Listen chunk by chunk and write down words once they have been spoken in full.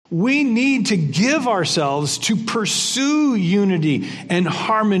We need to give ourselves to pursue unity and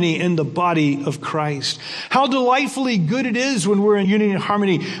harmony in the body of Christ. How delightfully good it is when we're in unity and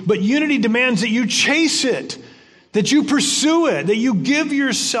harmony, but unity demands that you chase it, that you pursue it, that you give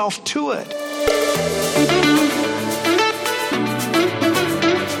yourself to it.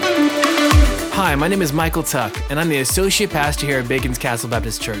 Hi, my name is Michael Tuck, and I'm the Associate Pastor here at Bacon's Castle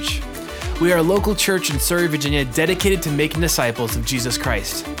Baptist Church. We are a local church in Surrey, Virginia, dedicated to making disciples of Jesus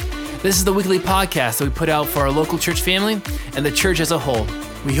Christ. This is the weekly podcast that we put out for our local church family and the church as a whole.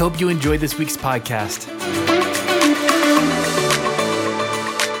 We hope you enjoyed this week's podcast.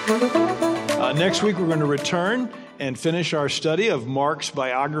 Next week, we're going to return and finish our study of Mark's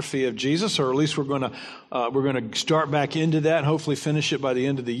biography of Jesus, or at least we're going to start back into that and hopefully finish it by the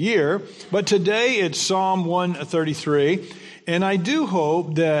end of the year. But today it's Psalm 133, and I do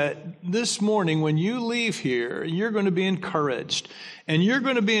hope that this morning when you leave here, you're going to be encouraged, and you're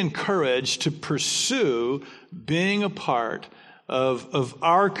going to be encouraged to pursue being a part of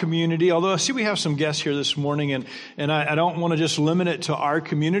our community. Although I see we have some guests here this morning, and I don't want to just limit it to our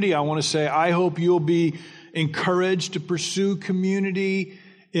community. I want to say I hope you'll be encouraged to pursue community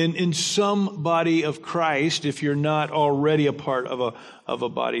in some body of Christ if you're not already a part of a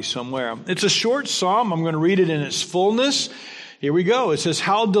body somewhere. It's a short psalm. I'm going to read it in its fullness. Here we go. It says,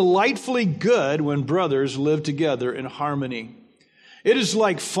 "How delightfully good when brothers live together in harmony. It is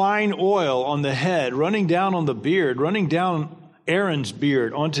like fine oil on the head, running down on the beard, running down Aaron's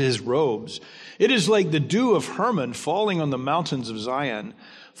beard onto his robes. It is like the dew of Hermon falling on the mountains of Zion.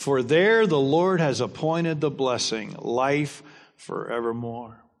 For there the Lord has appointed the blessing, life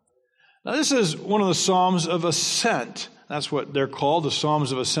forevermore." Now this is one of the Psalms of Ascent. That's what they're called, the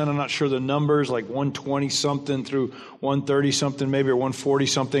Psalms of Ascent. I'm not sure the numbers, like 120-something through 130-something maybe, or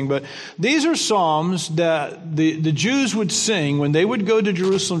 140-something. But these are Psalms that the Jews would sing when they would go to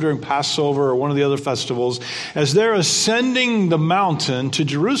Jerusalem during Passover or one of the other festivals. As they're ascending the mountain to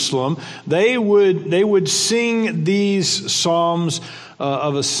Jerusalem, they would sing these Psalms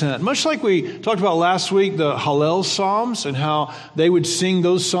of Ascent. Much like we talked about last week, the Hallel Psalms and how they would sing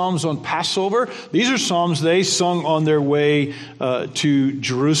those Psalms on Passover. These are Psalms they sung on their way to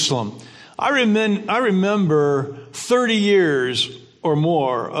Jerusalem. I remember 30 years or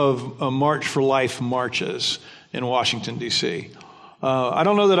more of March for Life marches in Washington, D.C. I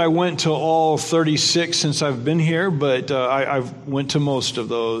don't know that I went to all 36 since I've been here, but I've went to most of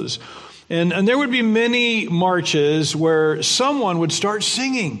those. And there would be many marches where someone would start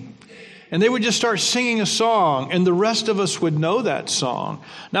singing. And they would just start singing a song, and the rest of us would know that song.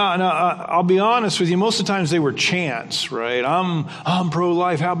 Now, I'll be honest with you, most of the times they were chants, right? I'm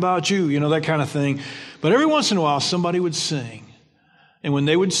pro-life, how about you? You know, that kind of thing. But every once in a while, somebody would sing. And when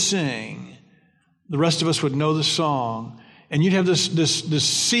they would sing, the rest of us would know the song. And you'd have this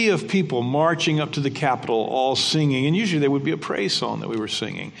sea of people marching up to the Capitol, all singing. And usually there would be a praise song that we were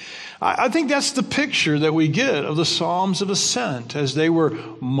singing. I think that's the picture that we get of the Psalms of Ascent. As they were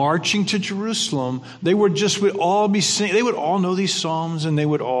marching to Jerusalem, they would all be singing. They would all know these Psalms, and they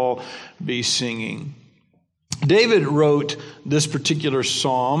would all be singing. David wrote this particular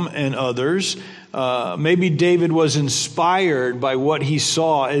psalm and others. Maybe David was inspired by what he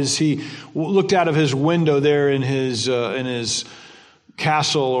saw as he looked out of his window there in his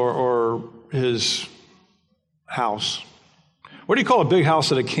castle or his house. What do you call a big house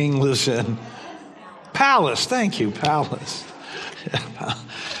that a king lives in? Palace. Thank you, palace.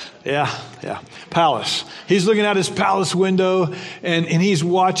 Yeah, palace. He's looking out his palace window, and he's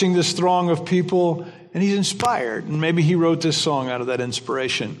watching this throng of people, and he's inspired. And maybe he wrote this song out of that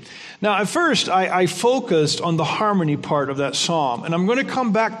inspiration. Now, at first, I focused on the harmony part of that psalm, and I'm going to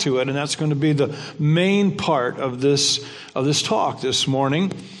come back to it, and that's going to be the main part of this talk this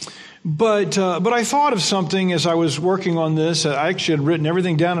morning. But I thought of something as I was working on this. I actually had written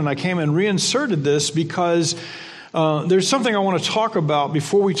everything down, and I came and reinserted this because there's something I want to talk about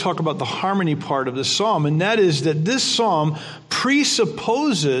before we talk about the harmony part of this psalm, and that is that this psalm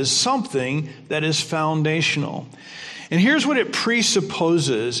presupposes something that is foundational. And here's what it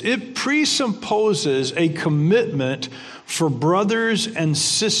presupposes. It presupposes a commitment for brothers and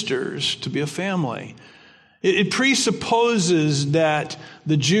sisters to be a family. It presupposes that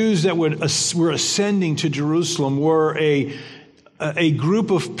the Jews that were ascending to Jerusalem were a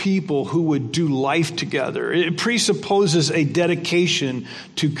group of people who would do life together. It presupposes a dedication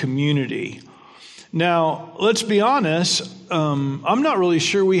to community. Now, let's be honest. I'm not really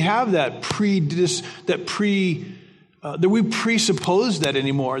sure we have that we presuppose that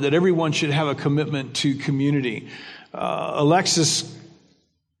anymore. That everyone should have a commitment to community. Alexis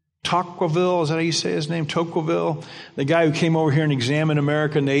Tocqueville, is that how you say his name? Tocqueville, the guy who came over here and examined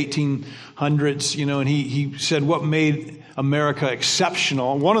America in the 1800s, and he said what made America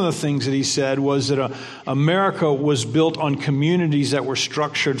exceptional. One of the things that he said was that America was built on communities that were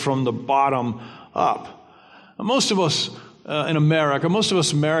structured from the bottom up. Most of us in America, most of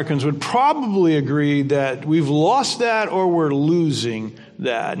us Americans would probably agree that we've lost that or we're losing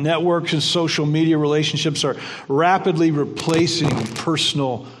that. Networks and social media relationships are rapidly replacing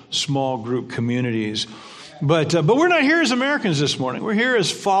personal small group communities. But we're not here as Americans this morning. We're here as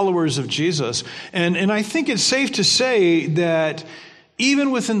followers of Jesus. And I think it's safe to say that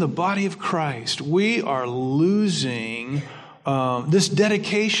even within the body of Christ, we are losing this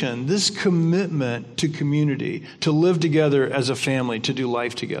dedication, this commitment to community, to live together as a family, to do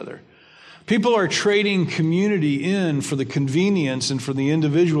life together. People are trading community in for the convenience and for the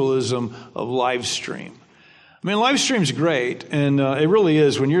individualism of live stream. I mean, live stream's great, and it really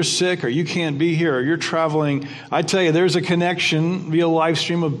is. When you're sick or you can't be here or you're traveling, I tell you, there's a connection via live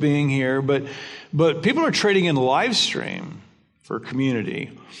stream of being here, but people are trading in live stream for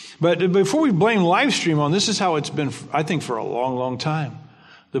community. But before we blame live stream on, this is how it's been, I think, for a long, long time.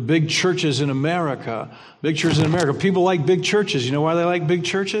 The big churches in America, people like big churches. You know why they like big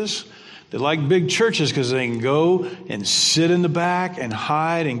churches? They like big churches because they can go and sit in the back and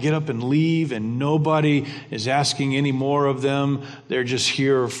hide and get up and leave, and nobody is asking any more of them. They're just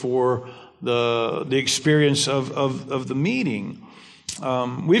here for the experience of the meeting.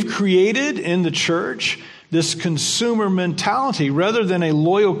 We've created in the church this consumer mentality rather than a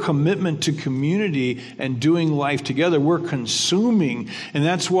loyal commitment to community and doing life together. We're consuming, and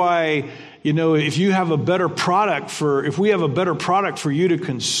that's why, if we have a better product for you to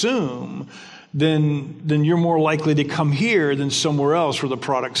consume, then you're more likely to come here than somewhere else where the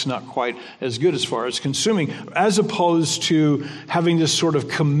product's not quite as good as far as consuming, as opposed to having this sort of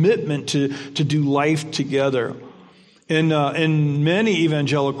commitment to do life together. In many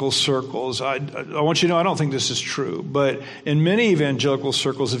evangelical circles, I want you to know, I don't think this is true, but in many evangelical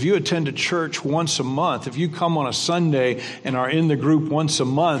circles, if you attend a church once a month, if you come on a Sunday and are in the group once a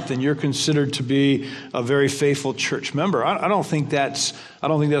month, then you're considered to be a very faithful church member. I don't mean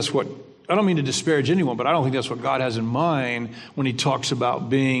to disparage anyone, but I don't think that's what God has in mind when he talks about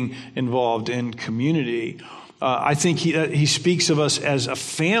being involved in community. I think he speaks of us as a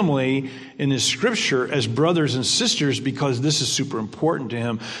family in his scripture as brothers and sisters because this is super important to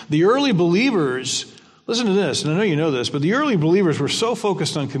him. The early believers, listen to this, and I know you know this, but the early believers were so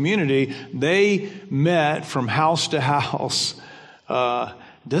focused on community, they met from house to house.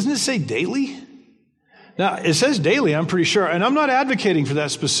 Doesn't it say daily? Now, it says daily, I'm pretty sure, and I'm not advocating for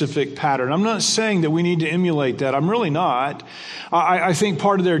that specific pattern. I'm not saying that we need to emulate that. I'm really not. I think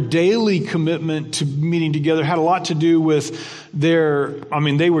part of their daily commitment to meeting together had a lot to do with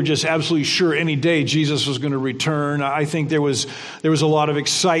they were just absolutely sure any day Jesus was going to return. I think there was a lot of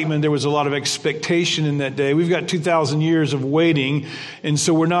excitement. There was a lot of expectation in that day. We've got 2,000 years of waiting, and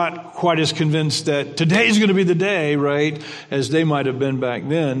so we're not quite as convinced that today's going to be the day, right, as they might have been back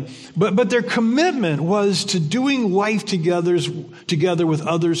then. But their commitment was to doing life together with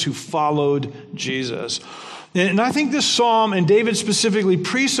others who followed Jesus. And I think this psalm, and David specifically,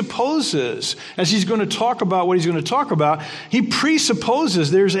 presupposes, as he's going to talk about what he's going to talk about, he presupposes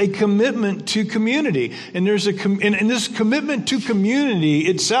there's a commitment to community. And and this commitment to community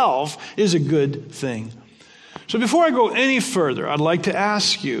itself is a good thing. So before I go any further, I'd like to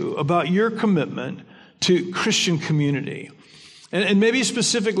ask you about your commitment to Christian community. And maybe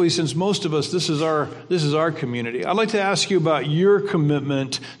specifically, since most of us, this is our community, I'd like to ask you about your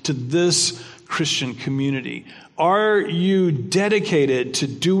commitment to this Christian community. Are you dedicated to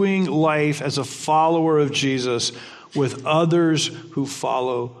doing life as a follower of Jesus with others who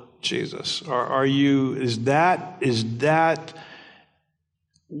follow Jesus? Is that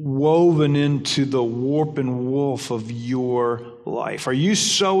woven into the warp and woof of your life? Are you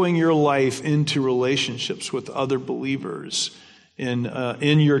sowing your life into relationships with other believers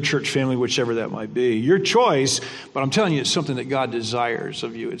in your church family, whichever that might be? Your choice, but I'm telling you, it's something that God desires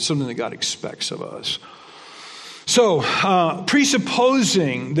of you. It's something that God expects of us. So,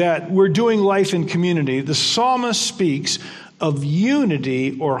 presupposing that we're doing life in community, the psalmist speaks of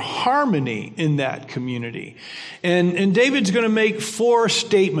unity or harmony in that community. And David's going to make 4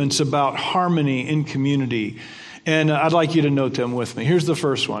 statements about harmony in community. And I'd like you to note them with me. Here's the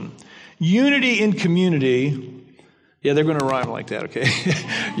first one. Unity in community. Yeah, they're going to rhyme like that, okay?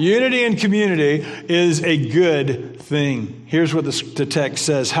 Unity in community is a good thing. Here's what the text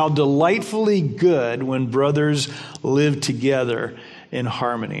says. How delightfully good when brothers live together in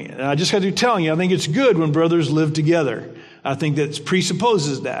harmony. And I just got to tell you, I think it's good when brothers live together. I think that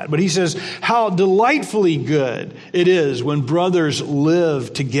presupposes that. But he says, how delightfully good it is when brothers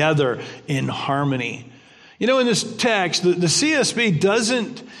live together in harmony. You know, in this text, the CSB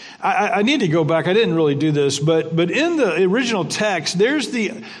doesn't, I need to go back, I didn't really do this, but in the original text, there is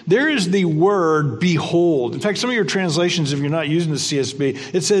the word behold. In fact, some of your translations, if you're not using the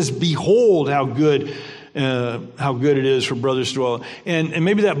CSB, it says behold how good it is for brothers to dwell. And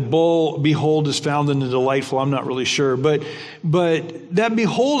maybe that behold is found in the delightful, I'm not really sure. But that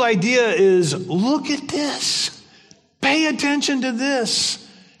behold idea is, look at this. Pay attention to this.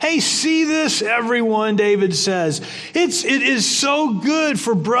 Hey, see this, everyone, David says. It is so good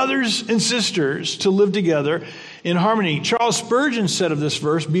for brothers and sisters to live together in harmony. Charles Spurgeon said of this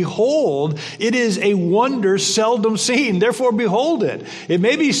verse, behold, it is a wonder seldom seen. Therefore, behold it. It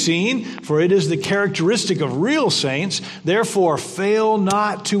may be seen, for it is the characteristic of real saints. Therefore, fail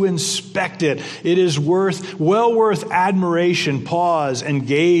not to inspect it. It is well worth admiration. Pause and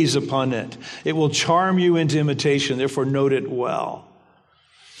gaze upon it. It will charm you into imitation. Therefore, note it well.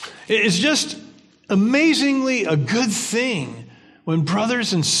 It's just amazingly a good thing when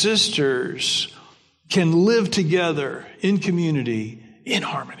brothers and sisters can live together in community, in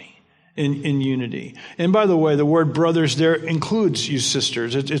harmony, in unity. And by the way, the word brothers there includes you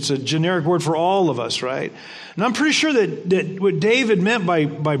sisters. It's a generic word for all of us, right? And I'm pretty sure that what David meant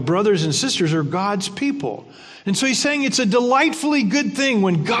by brothers and sisters are God's people. And so he's saying it's a delightfully good thing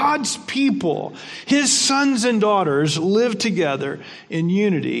when God's people, his sons and daughters, live together in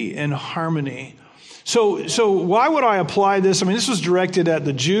unity and harmony. So why would I apply this? I mean, this was directed at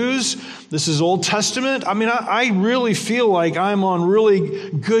the Jews. This is Old Testament. I mean, I really feel like I'm on really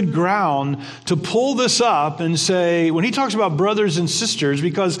good ground to pull this up and say, when he talks about brothers and sisters,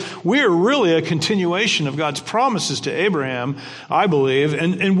 because we're really a continuation of God's promises to Abraham, I believe,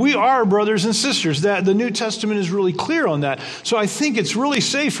 and we are brothers and sisters. That the New Testament is really clear on that. So I think it's really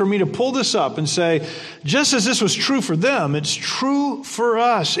safe for me to pull this up and say, just as this was true for them, it's true for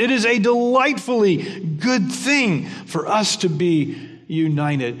us. It is a delightfully good thing for us to be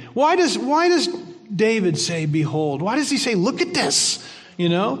united. Why does David say, behold? Why does he say, look at this? You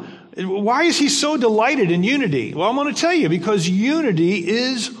know, why is he so delighted in unity? Well, I'm going to tell you, because unity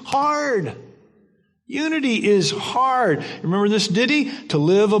is hard. Unity is hard. Remember this ditty? To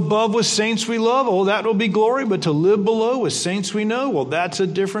live above with saints we love, oh, that will be glory. But to live below with saints we know, well, that's a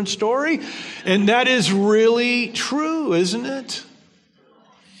different story. And that is really true, isn't it?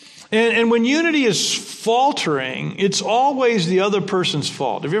 And when unity is faltering, it's always the other person's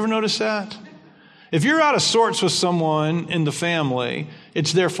fault. Have you ever noticed that? If you're out of sorts with someone in the family,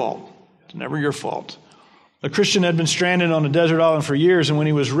 it's their fault. It's never your fault. A Christian had been stranded on a desert island for years, and when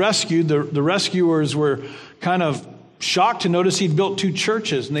he was rescued, the rescuers were kind of shocked to notice he'd built 2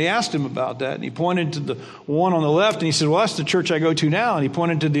 churches, and they asked him about that, and he pointed to the one on the left, and he said, well, that's the church I go to now, and he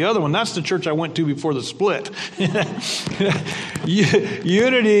pointed to the other one, that's the church I went to before the split.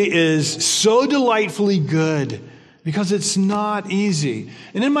 Unity is so delightfully good because it's not easy.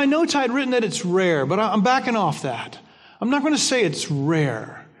 And in my notes, I had written that it's rare, but I'm backing off that. I'm not going to say it's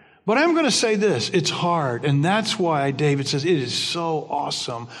rare, but I'm going to say this, it's hard, and that's why David says it is so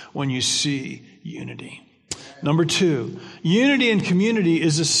awesome when you see unity. Number 2, unity and community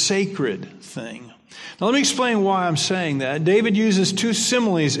is a sacred thing. Now let me explain why I'm saying that. David uses 2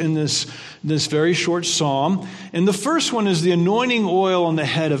 similes in this very short psalm. And the first one is the anointing oil on the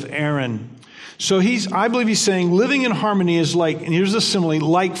head of Aaron. So I believe he's saying living in harmony is like, and here's the simile,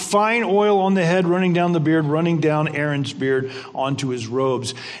 like fine oil on the head running down the beard, running down Aaron's beard onto his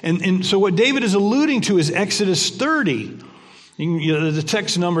robes. And so what David is alluding to is Exodus 30. The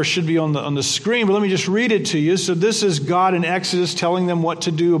text number should be on the screen, but let me just read it to you. So this is God in Exodus telling them what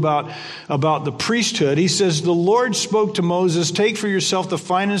to do about the priesthood. He says, the Lord spoke to Moses, take for yourself the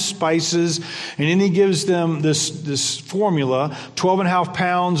finest spices, and then he gives them this formula, 12.5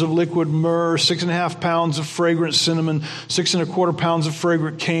 pounds of liquid myrrh, 6.5 pounds of fragrant cinnamon, 6.25 pounds of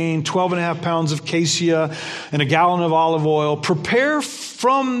fragrant cane, 12.5 pounds of cassia, and a gallon of olive oil. Prepare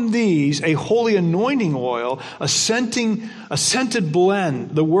from these a holy anointing oil, a scented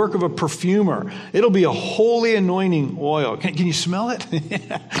blend, the work of a perfumer. It'll be a holy anointing oil. Can you smell it?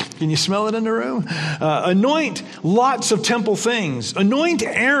 Can you smell it in the room? Anoint lots of temple things. Anoint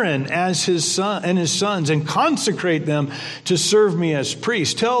Aaron as his son and his sons and consecrate them to serve me as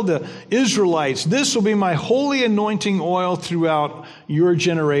priests. Tell the Israelites, this will be my holy anointing oil throughout your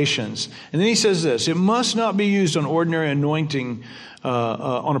generations. And then he says this, it must not be used on ordinary anointing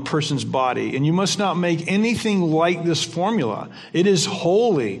on a person's body. And you must not make anything like this formula. It is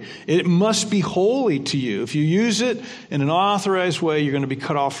holy. It must be holy to you. If you use it in an unauthorized way, you're going to be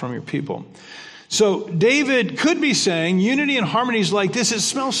cut off from your people. So David could be saying, unity and harmony is like this. It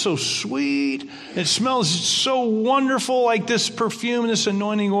smells so sweet. It smells so wonderful, like this perfume, this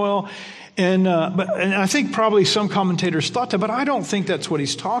anointing oil. And I think probably some commentators thought that, but I don't think that's what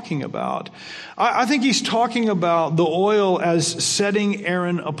he's talking about. I think he's talking about the oil as setting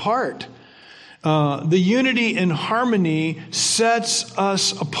Aaron apart. The unity and harmony sets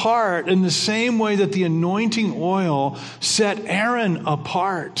us apart in the same way that the anointing oil set Aaron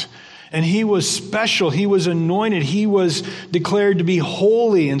apart. And he was special. He was anointed. He was declared to be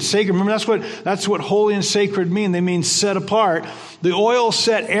holy and sacred. Remember, that's what holy and sacred mean. They mean set apart. The oil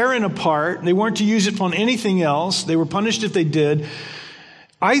set Aaron apart. They weren't to use it on anything else. They were punished if they did.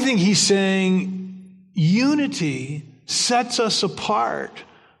 I think he's saying unity sets us apart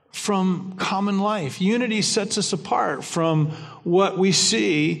from common life. Unity sets us apart from what we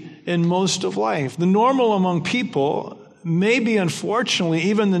see in most of life. The normal among people, maybe unfortunately,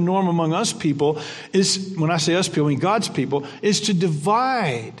 even the norm among us people is, when I say us people, I mean God's people, is to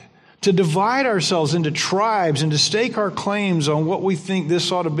divide ourselves into tribes and to stake our claims on what we think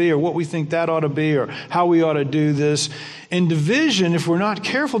this ought to be or what we think that ought to be or how we ought to do this. And division, if we're not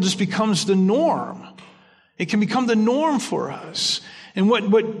careful, just becomes the norm. It can become the norm for us. And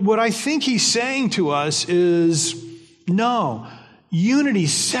what I think he's saying to us is, no, unity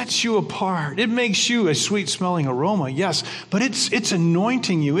sets you apart. It makes you a sweet-smelling aroma, yes, but it's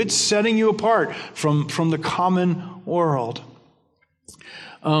anointing you. It's setting you apart from the common world.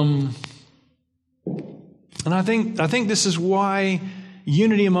 And I think this is why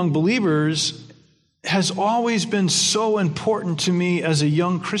unity among believers has always been so important to me as a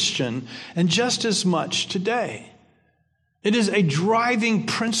young Christian, and just as much today. It is a driving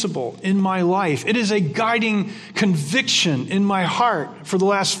principle in my life. It is a guiding conviction in my heart for the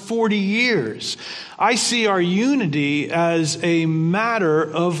last 40 years. I see our unity as a matter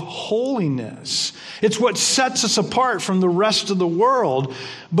of holiness. It's what sets us apart from the rest of the world,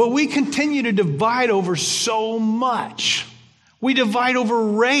 but we continue to divide over so much. We divide over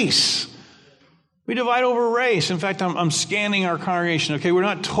race. We divide over race. In fact, I'm scanning our congregation. Okay, we're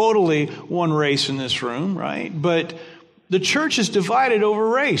not totally one race in this room, right? But the church is divided over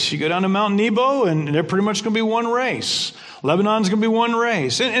race. You go down to Mount Nebo, and they're pretty much going to be one race. Lebanon's going to be one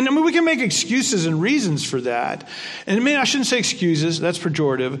race. And I mean, we can make excuses and reasons for that. And I shouldn't say excuses. That's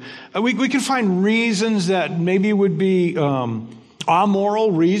pejorative. We can find reasons that maybe would be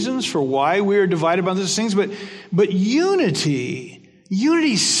amoral reasons for why we are divided about these things. But unity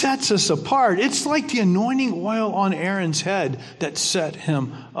sets us apart. It's like the anointing oil on Aaron's head that set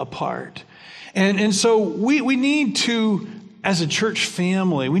him apart. And so we need to, as a church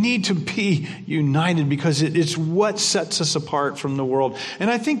family, we need to be united because it's what sets us apart from the world. And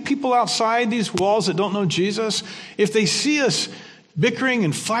I think people outside these walls that don't know Jesus, if they see us bickering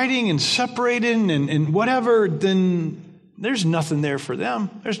and fighting and separating and whatever, then there's nothing there for them.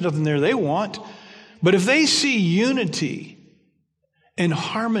 There's nothing there they want. But if they see unity and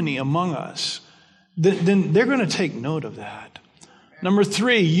harmony among us, then they're going to take note of that. Number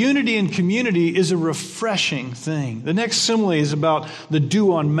 3, unity and community is a refreshing thing. The next simile is about the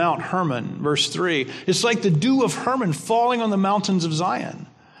dew on Mount Hermon, verse 3. It's like the dew of Hermon falling on the mountains of Zion.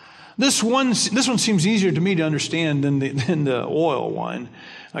 This one seems easier to me to understand than the oil one.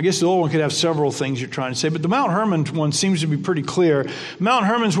 I guess the oil one could have several things you're trying to say, but the Mount Hermon one seems to be pretty clear. Mount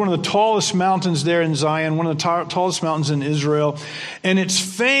Hermon is one of the tallest mountains there in Zion, one of the tallest mountains in Israel, and it's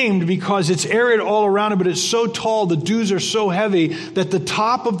famed because it's arid all around it, but it's so tall, the dews are so heavy that the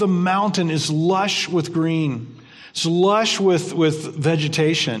top of the mountain is lush with green. It's lush with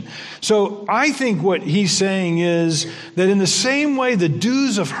vegetation. So I think what he's saying is that in the same way the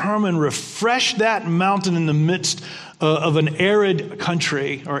dews of Hermon refresh that mountain in the midst of an arid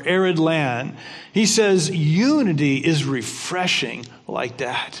country or arid land, he says unity is refreshing like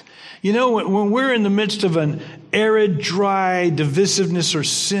that. You know, when we're in the midst of an arid, dry, divisiveness or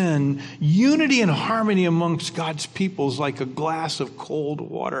sin, unity and harmony amongst God's people is like a glass of cold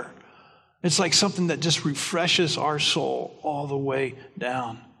water. It's like something that just refreshes our soul all the way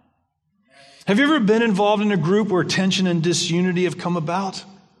down. Have you ever been involved in a group where tension and disunity have come about?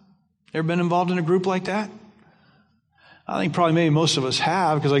 Ever been involved in a group like that? I think probably maybe most of us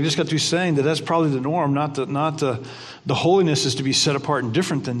have, because I just got through saying that that's probably the norm, not the holiness is to be set apart and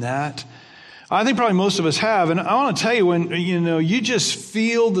different than that. I think probably most of us have. And I want to tell you, when you just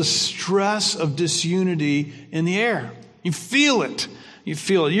feel the stress of disunity in the air. You feel it. You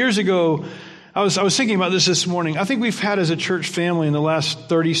feel it. Years ago, I was thinking about this morning. I think we've had as a church family in the last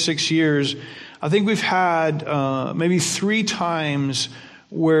 36 years, I think we've had maybe 3 times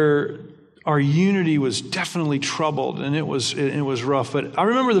where our unity was definitely troubled, and it was rough. But I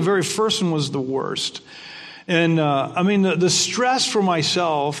remember the very first one was the worst. And the stress for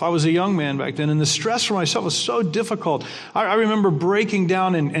myself, I was a young man back then, and the stress for myself was so difficult. I remember breaking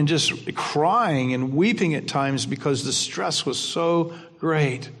down and just crying and weeping at times because the stress was so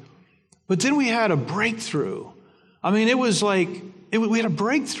great. But then we had a breakthrough. It was like, we had a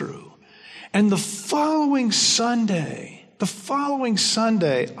breakthrough. And the following Sunday,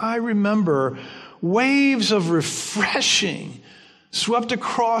 I remember waves of refreshing swept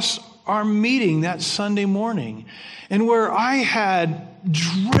across our meeting that Sunday morning. And where I had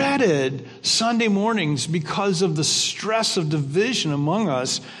dreaded Sunday mornings because of the stress of division among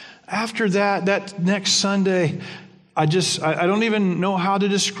us, after that next Sunday, I don't even know how to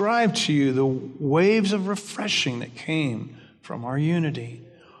describe to you the waves of refreshing that came from our unity.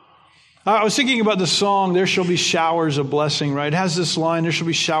 I was thinking about the song, There Shall Be Showers of Blessing, right? It has this line, there shall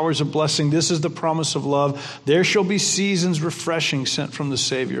be showers of blessing. This is the promise of love. There shall be seasons refreshing sent from the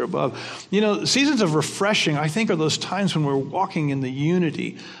Savior above. Seasons of refreshing, I think, are those times when we're walking in the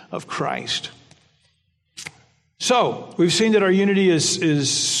unity of Christ. So, we've seen that our unity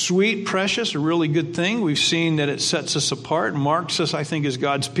is sweet, precious, a really good thing. We've seen that it sets us apart, marks us, I think, as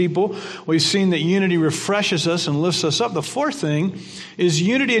God's people. We've seen that unity refreshes us and lifts us up. The fourth thing is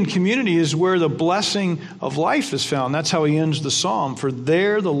unity and community is where the blessing of life is found. That's how he ends the psalm. For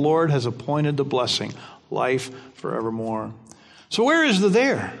there the Lord has appointed the blessing, life forevermore. So where is the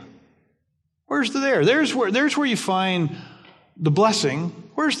there? Where's the there? There's where you find the blessing.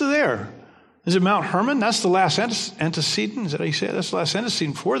 Where's the there? Is it Mount Hermon? That's the last antecedent. Is that how you say it? That's the last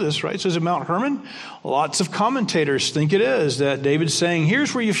antecedent for this, right? So is it Mount Hermon? Lots of commentators think it is, that David's saying,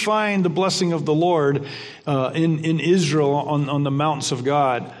 here's where you find the blessing of the Lord in Israel on the mountains of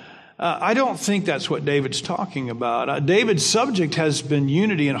God. I don't think that's what David's talking about. David's subject has been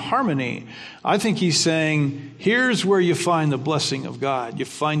unity and harmony. I think he's saying, here's where you find the blessing of God. You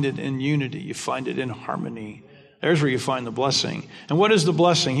find it in unity. You find it in harmony. There's where you find the blessing. And what is the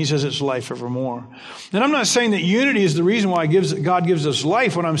blessing? He says it's life evermore. And I'm not saying that unity is the reason why God gives us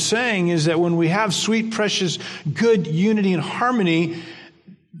life. What I'm saying is that when we have sweet, precious, good unity and harmony,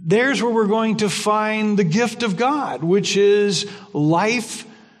 there's where we're going to find the gift of God, which is life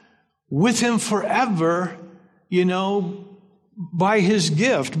with Him forever, by His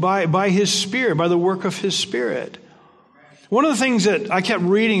gift, by His Spirit, by the work of His Spirit. One of the things that I kept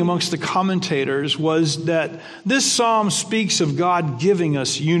reading amongst the commentators was that this psalm speaks of God giving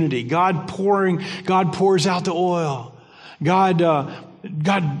us unity. God pours out the oil. God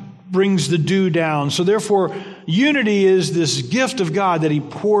brings the dew down. So therefore, unity is this gift of God that He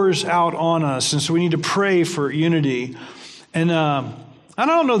pours out on us. And so we need to pray for unity. And I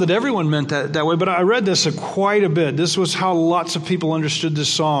don't know that everyone meant that way, but I read this quite a bit. This was how lots of people understood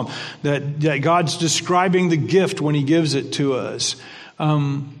this psalm, that God's describing the gift when He gives it to us.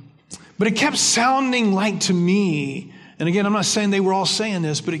 But it kept sounding like to me, and again, I'm not saying they were all saying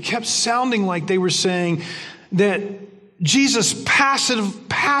this, but it kept sounding like they were saying that Jesus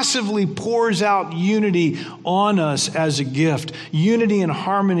passively pours out unity on us as a gift. Unity and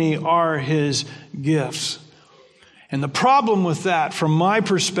harmony are His gifts. And the problem with that, from my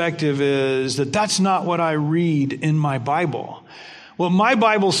perspective, is that that's not what I read in my Bible. What my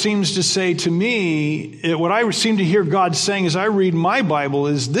Bible seems to say to me, what I seem to hear God saying as I read my Bible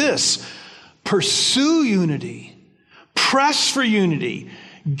is this: pursue unity, press for unity,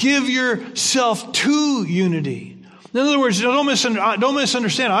 give yourself to unity. In other words, don't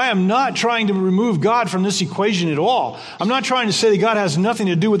misunderstand. I am not trying to remove God from this equation at all. I'm not trying to say that God has nothing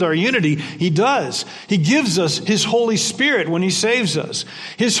to do with our unity. He does. He gives us His Holy Spirit when He saves us.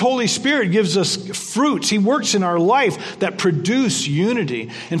 His Holy Spirit gives us fruits. He works in our life that produce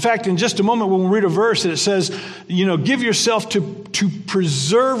unity. In fact, in just a moment, we'll read a verse that it says, give yourself to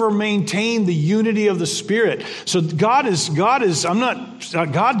preserve or maintain the unity of the Spirit. So God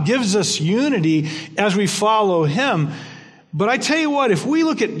gives us unity as we follow Him. But I tell you what, if we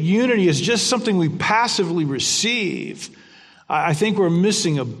look at unity as just something we passively receive, I think we're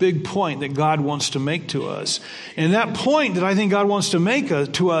missing a big point that God wants to make to us. And that point that I think God wants to make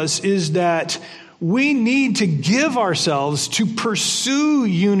to us is that we need to give ourselves to pursue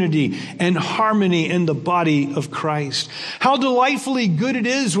unity and harmony in the body of Christ. How delightfully good it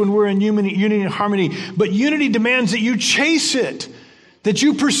is when we're in unity and harmony. But unity demands that you chase it, that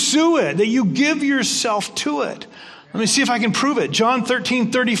you pursue it, that you give yourself to it. Let me see if I can prove it. John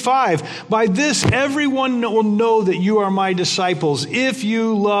 13:35. By this, everyone will know that you are my disciples if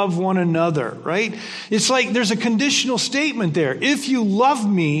you love one another, right? It's like there's a conditional statement there. If you love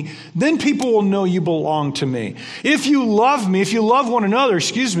me, then people will know you belong to me. If you love me, if you love one another,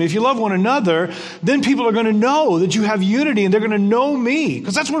 if you love one another, then people are going to know that you have unity and they're going to know me.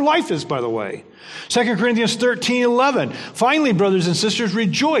 Because that's where life is, by the way. 2 Corinthians 13:11. Finally, brothers and sisters,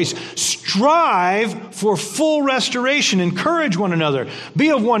 rejoice. Strive for full restoration. Encourage one another.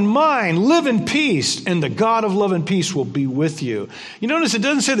 Be of one mind. Live in peace. And the God of love and peace will be with you. You notice it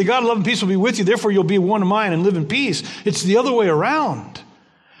doesn't say the God of love and peace will be with you, therefore you'll be one mind and live in peace. It's the other way around.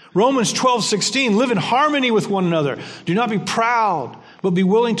 Romans 12:16. Live in harmony with one another. Do not be proud, but be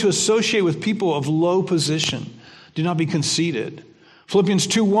willing to associate with people of low position. Do not be conceited. Philippians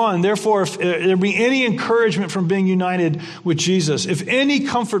 2:1, therefore, if there be any encouragement from being united with Jesus, if any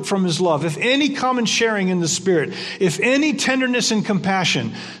comfort from his love, if any common sharing in the Spirit, if any tenderness and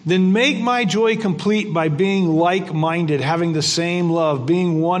compassion, then make my joy complete by being like-minded, having the same love,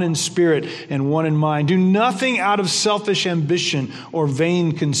 being one in spirit and one in mind. Do nothing out of selfish ambition or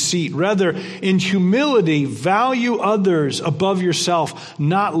vain conceit. Rather, in humility, value others above yourself,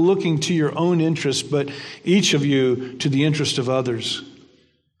 not looking to your own interests, but each of you to the interest of others.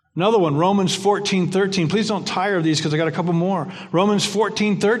 Another one, Romans 14:13. Please don't tire of these because I got a couple more. Romans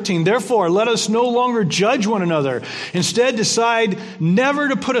 14:13. Therefore, let us no longer judge one another. Instead, decide never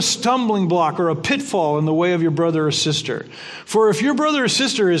to put a stumbling block or a pitfall in the way of your brother or sister. For if your brother or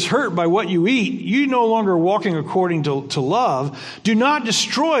sister is hurt by what you eat, you no longer walking according to love. Do not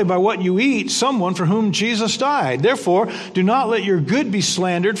destroy by what you eat someone for whom Jesus died. Therefore, do not let your good be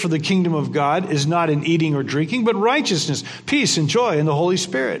slandered, for the kingdom of God is not in eating or drinking, but righteousness, peace, and joy in the Holy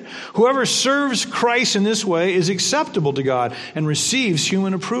Spirit. Whoever serves Christ in this way is acceptable to God and receives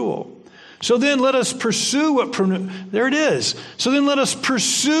human approval. So then let us pursue what promotes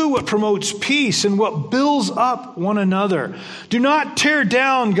peace and what builds up one another. Do not tear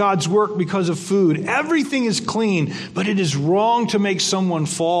down God's work because of food. Everything is clean, but it is wrong to make someone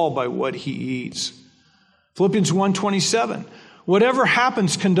fall by what he eats. Philippians 1:27. Whatever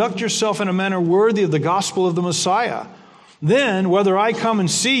happens, conduct yourself in a manner worthy of the gospel of the Messiah. Then, whether I come and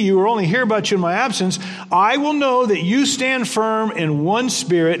see you or only hear about you in my absence, I will know that you stand firm in one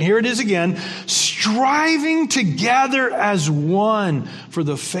spirit. Here it is again, striving together as one for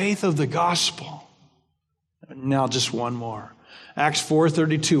the faith of the gospel. Now just one more. Acts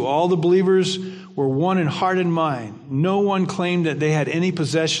 4:32. All the believers were one in heart and mind. No one claimed that they had any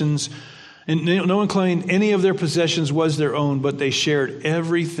possessions, and no one claimed any of their possessions was their own, but they shared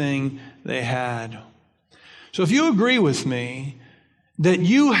everything they had. So if you agree with me that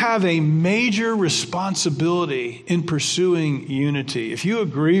you have a major responsibility in pursuing unity, if you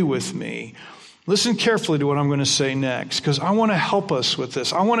agree with me, listen carefully to what I'm going to say next, because I want to help us with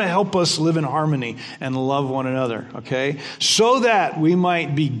this. I want to help us live in harmony and love one another, okay? So that we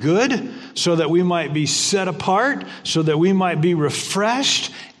might be good, so that we might be set apart, so that we might be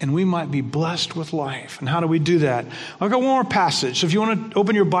refreshed, and we might be blessed with life. And how do we do that? I've got one more passage. So if you want to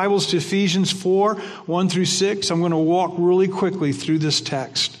open your Bibles to Ephesians 4:1-6, I'm going to walk really quickly through this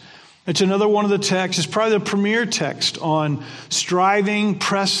text. It's another one of the texts. It's probably the premier text on striving,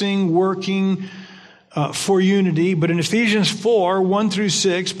 pressing, working for unity. But in Ephesians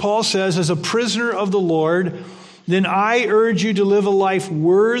 4:1-6, Paul says, as a prisoner of the Lord, then I urge you to live a life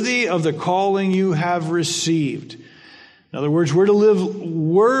worthy of the calling you have received. In other words, we're to live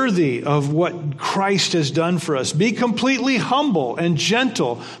worthy of what Christ has done for us. Be completely humble and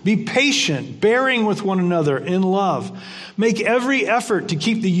gentle. Be patient, bearing with one another in love. Make every effort to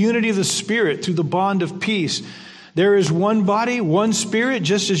keep the unity of the Spirit through the bond of peace. There is one body, one Spirit,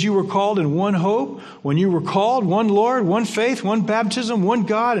 just as you were called in one hope. When you were called, one Lord, one faith, one baptism, one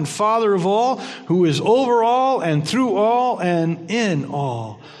God and Father of all, who is over all and through all and in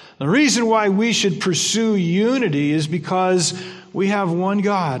all. The reason why we should pursue unity is because we have one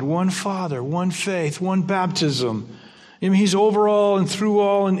God, one Father, one faith, one baptism. I mean, He's over all and through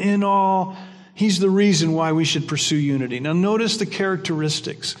all and in all. He's the reason why we should pursue unity. Now notice the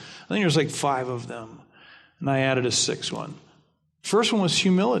characteristics. I think there's like 5 of them, and I added a 6th one. First one was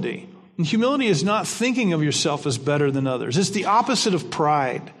humility. And humility is not thinking of yourself as better than others. It's the opposite of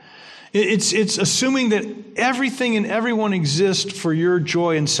pride. It's assuming that everything and everyone exists for your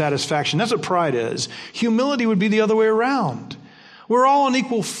joy and satisfaction. That's what pride is. Humility would be the other way around. We're all on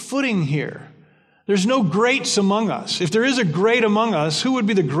equal footing here. There's no greats among us. If there is a great among us, who would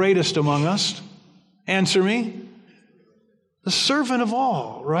be the greatest among us? Answer me. The servant of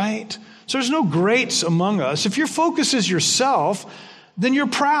all, right? So there's no greats among us. If your focus is yourself, then you're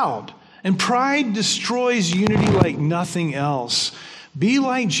proud. And pride destroys unity like nothing else. Be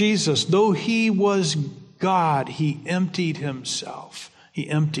like Jesus. Though he was God, he emptied himself. He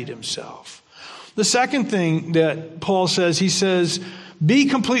emptied himself. The second thing that Paul says, he says, be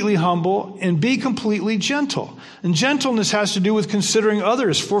completely humble and be completely gentle. And gentleness has to do with considering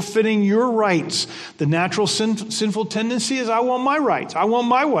others, forfeiting your rights. The natural sinful tendency is, I want my rights. I want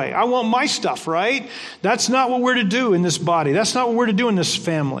my way. I want my stuff, right? That's not what we're to do in this body. That's not what we're to do in this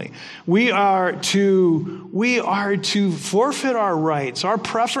family. We are to forfeit our rights, our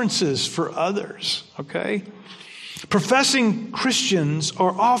preferences for others, okay? Professing Christians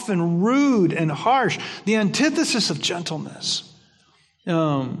are often rude and harsh, the antithesis of gentleness.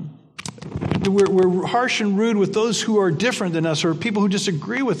 We're harsh and rude with those who are different than us or people who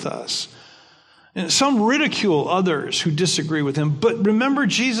disagree with us. And some ridicule others who disagree with him. But remember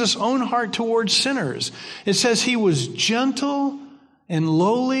Jesus' own heart towards sinners. It says he was gentle and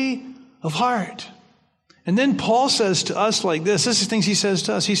lowly of heart. And then Paul says to us like this. This is things he says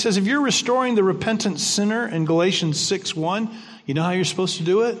to us. He says, if you're restoring the repentant sinner in Galatians 6:1, you know how you're supposed to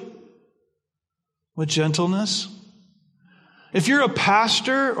do it? With gentleness. If you're a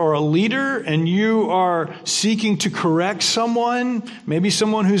pastor or a leader and you are seeking to correct someone, maybe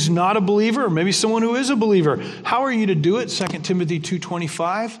someone who's not a believer, or maybe someone who is a believer, how are you to do it? 2 Timothy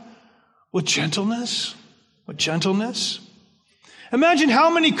 2:25, with gentleness. With gentleness. Imagine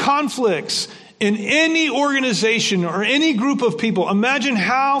how many conflicts in any organization or any group of people. Imagine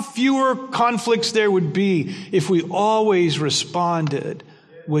how fewer conflicts there would be if we always responded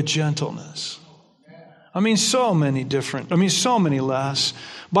with gentleness. So many less.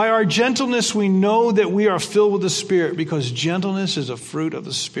 By our gentleness, we know that we are filled with the Spirit because gentleness is a fruit of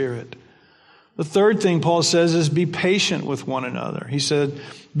the Spirit. The third thing Paul says is be patient with one another. He said,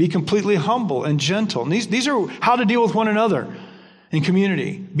 be completely humble and gentle. And these are how to deal with one another in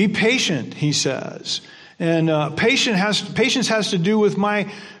community. Be patient, he says. And patience has to do with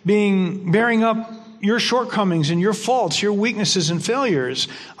my bearing up your shortcomings and your faults, your weaknesses and failures.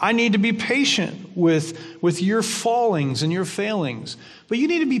 I need to be patient with your fallings and your failings. But you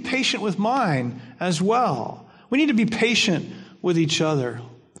need to be patient with mine as well. We need to be patient with each other.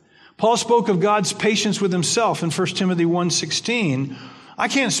 Paul spoke of God's patience with himself in 1 Timothy 1:16. I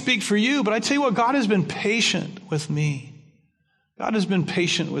can't speak for you, but I tell you what, God has been patient with me. God has been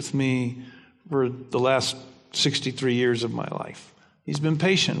patient with me for the last 63 years of my life. He's been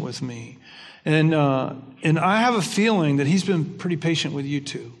patient with me. And I have a feeling that he's been pretty patient with you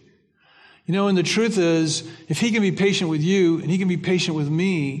too. And the truth is, if he can be patient with you and he can be patient with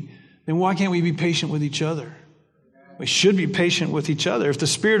me, then why can't we be patient with each other? We should be patient with each other. If the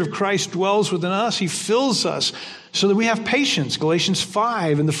Spirit of Christ dwells within us, he fills us so that we have patience. Galatians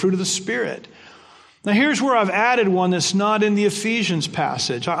 5 and the fruit of the Spirit. Now here's where I've added one that's not in the Ephesians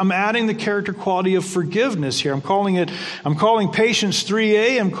passage. I'm adding the character quality of forgiveness here. I'm calling patience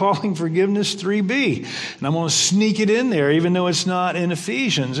 3A, I'm calling forgiveness 3B. And I'm going to sneak it in there even though it's not in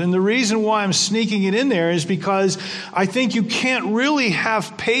Ephesians. And the reason why I'm sneaking it in there is because I think you can't really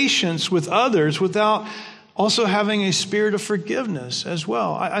have patience with others without also having a spirit of forgiveness as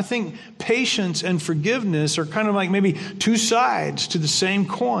well. I think patience and forgiveness are kind of like maybe two sides to the same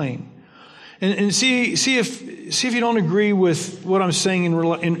coin. And see if you don't agree with what I'm saying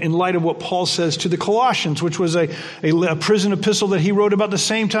in light of what Paul says to the Colossians, which was a prison epistle that he wrote about the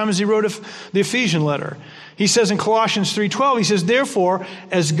same time as he wrote the Ephesian letter. He says in Colossians 3:12, he says, therefore,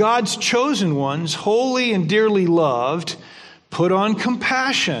 as God's chosen ones, holy and dearly loved, put on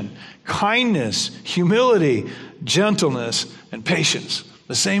compassion, kindness, humility, gentleness, and patience.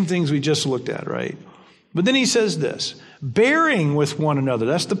 The same things we just looked at, right? But then he says this, bearing with one another.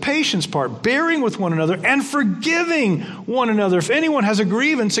 That's the patience part. Bearing with one another and forgiving one another if anyone has a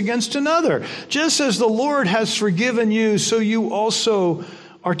grievance against another. Just as the Lord has forgiven you, so you also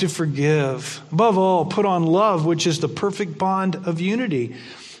are to forgive. Above all, put on love, which is the perfect bond of unity.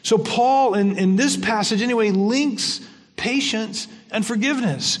 So Paul, in this passage anyway, links patience and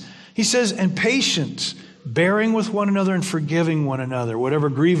forgiveness. He says, and patience, bearing with one another and forgiving one another, whatever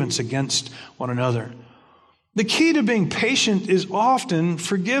grievance against one another. The key to being patient is often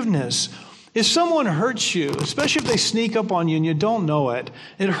forgiveness. If someone hurts you, especially if they sneak up on you and you don't know it,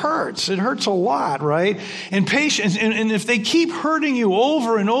 it hurts. It hurts a lot, right? And patience, and if they keep hurting you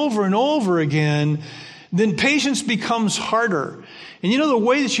over and over and over again, then patience becomes harder. And the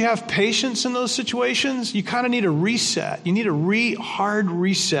way that you have patience in those situations, you kind of need a reset. You need a hard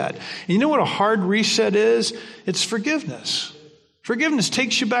reset. And you know what a hard reset is? It's forgiveness. Forgiveness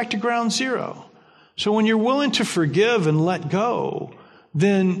takes you back to ground zero. So when you're willing to forgive and let go,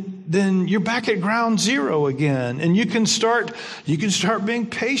 then you're back at ground zero again. And you can start being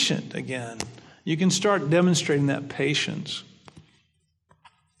patient again. You can start demonstrating that patience.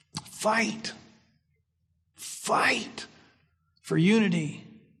 Fight for unity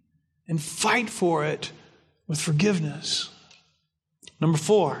and fight for it with forgiveness. Number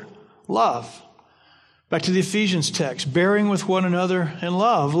 4, love. Back to the Ephesians text, bearing with one another in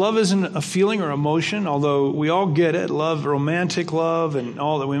love. Love isn't a feeling or emotion, although we all get it. Love, romantic love, and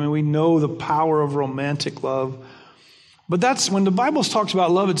all that. We know the power of romantic love. But that's when the Bible talks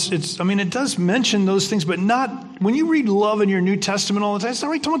about love, it does mention those things, but not, when you read love in your New Testament all the time, it's not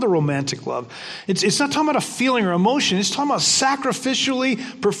really talking about the romantic love. It's not talking about a feeling or emotion. It's talking about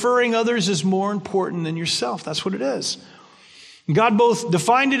sacrificially preferring others as more important than yourself. That's what it is. God both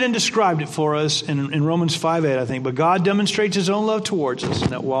defined it and described it for us in Romans 5:8, I think. But God demonstrates his own love towards us,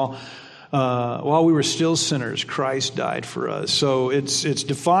 and that while we were still sinners, Christ died for us. So it's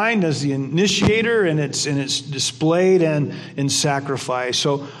defined as the initiator, and it's displayed in sacrifice.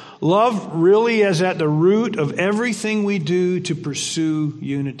 So love really is at the root of everything we do to pursue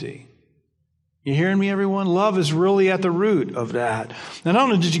unity. You hearing me, everyone? Love is really at the root of that. And I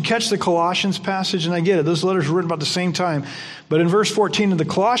don't know, did you catch the Colossians passage? And I get it. Those letters were written about the same time. But in verse 14 of the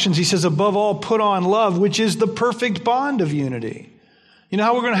Colossians, he says, above all, put on love, which is the perfect bond of unity. You know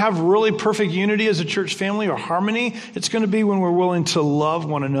how we're going to have really perfect unity as a church family or harmony? It's going to be when we're willing to love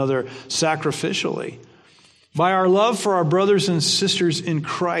one another sacrificially. By our love for our brothers and sisters in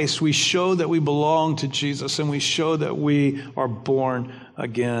Christ, we show that we belong to Jesus, and we show that we are born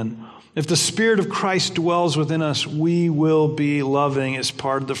again. If the Spirit of Christ dwells within us, we will be loving as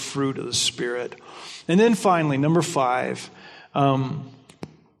part of the fruit of the Spirit. And then finally, number 5,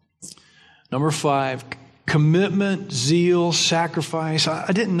 commitment, zeal, sacrifice.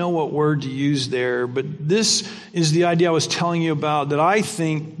 I didn't know what word to use there, but this is the idea I was telling you about, that I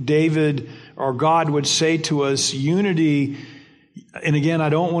think David or God would say to us, unity. And again, I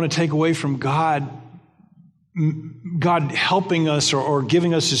don't want to take away from God helping us or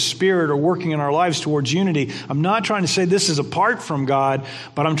giving us his Spirit or working in our lives towards unity. I'm not trying to say this is apart from God,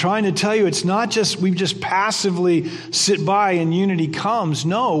 but I'm trying to tell you it's not just we just passively sit by and unity comes.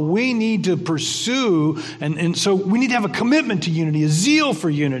 No, we need to pursue, and so we need to have a commitment to unity, a zeal for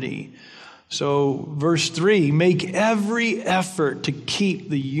unity. So verse 3, make every effort to keep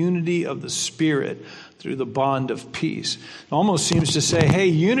the unity of the Spirit through the bond of peace. It almost seems to say, hey,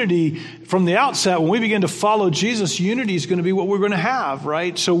 unity from the outset, when we begin to follow Jesus, unity is going to be what we're going to have,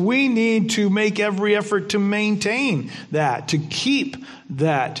 right? So we need to make every effort to maintain that, to keep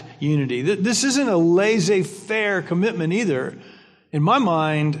that unity. This isn't a laissez-faire commitment either. In my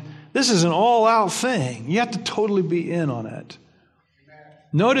mind, this is an all-out thing. You have to totally be in on it.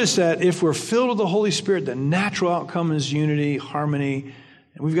 Notice that if we're filled with the Holy Spirit, the natural outcome is unity, harmony.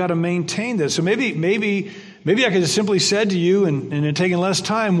 And we've got to maintain this. So maybe I could have simply said to you, and taking less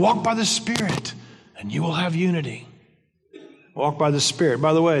time, walk by the Spirit, and you will have unity. Walk by the Spirit.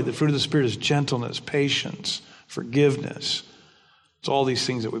 By the way, the fruit of the Spirit is gentleness, patience, forgiveness. It's all these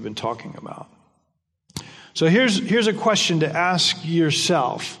things that we've been talking about. So here's a question to ask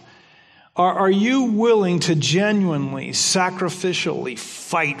yourself. Are you willing to genuinely, sacrificially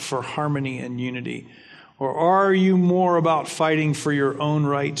fight for harmony and unity? Or are you more about fighting for your own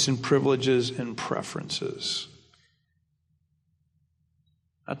rights and privileges and preferences?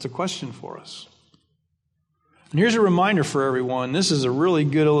 That's a question for us. And here's a reminder for everyone. This is a really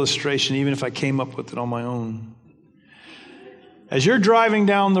good illustration, even if I came up with it on my own. As you're driving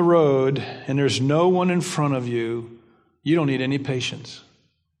down the road and there's no one in front of you, you don't need any patience.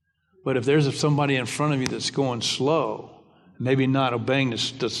 But if there's somebody in front of you that's going slow, maybe not obeying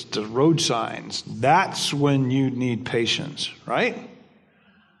the road signs, that's when you need patience, right?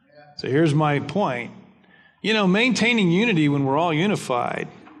 So here's my point. Maintaining unity when we're all unified,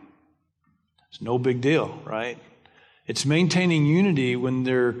 it's no big deal, right? It's maintaining unity when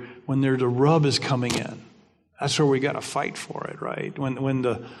the rub is coming in. That's where we got to fight for it, right? When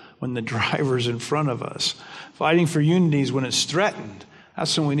the driver's in front of us. Fighting for unity is when it's threatened.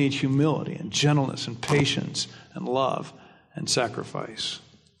 That's when we need humility and gentleness and patience and love and sacrifice.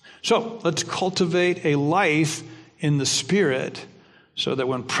 So let's cultivate a life in the Spirit so that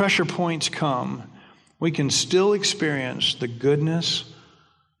when pressure points come, we can still experience the goodness,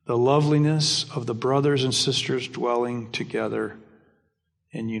 the loveliness of the brothers and sisters dwelling together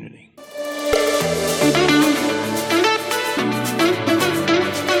in unity.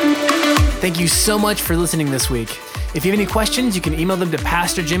 Thank you so much for listening this week. If you have any questions, you can email them to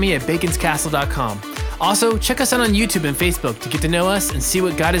pastorjimmy@baconscastle.com. Also, check us out on YouTube and Facebook to get to know us and see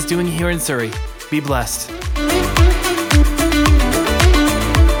what God is doing here in Surrey. Be blessed.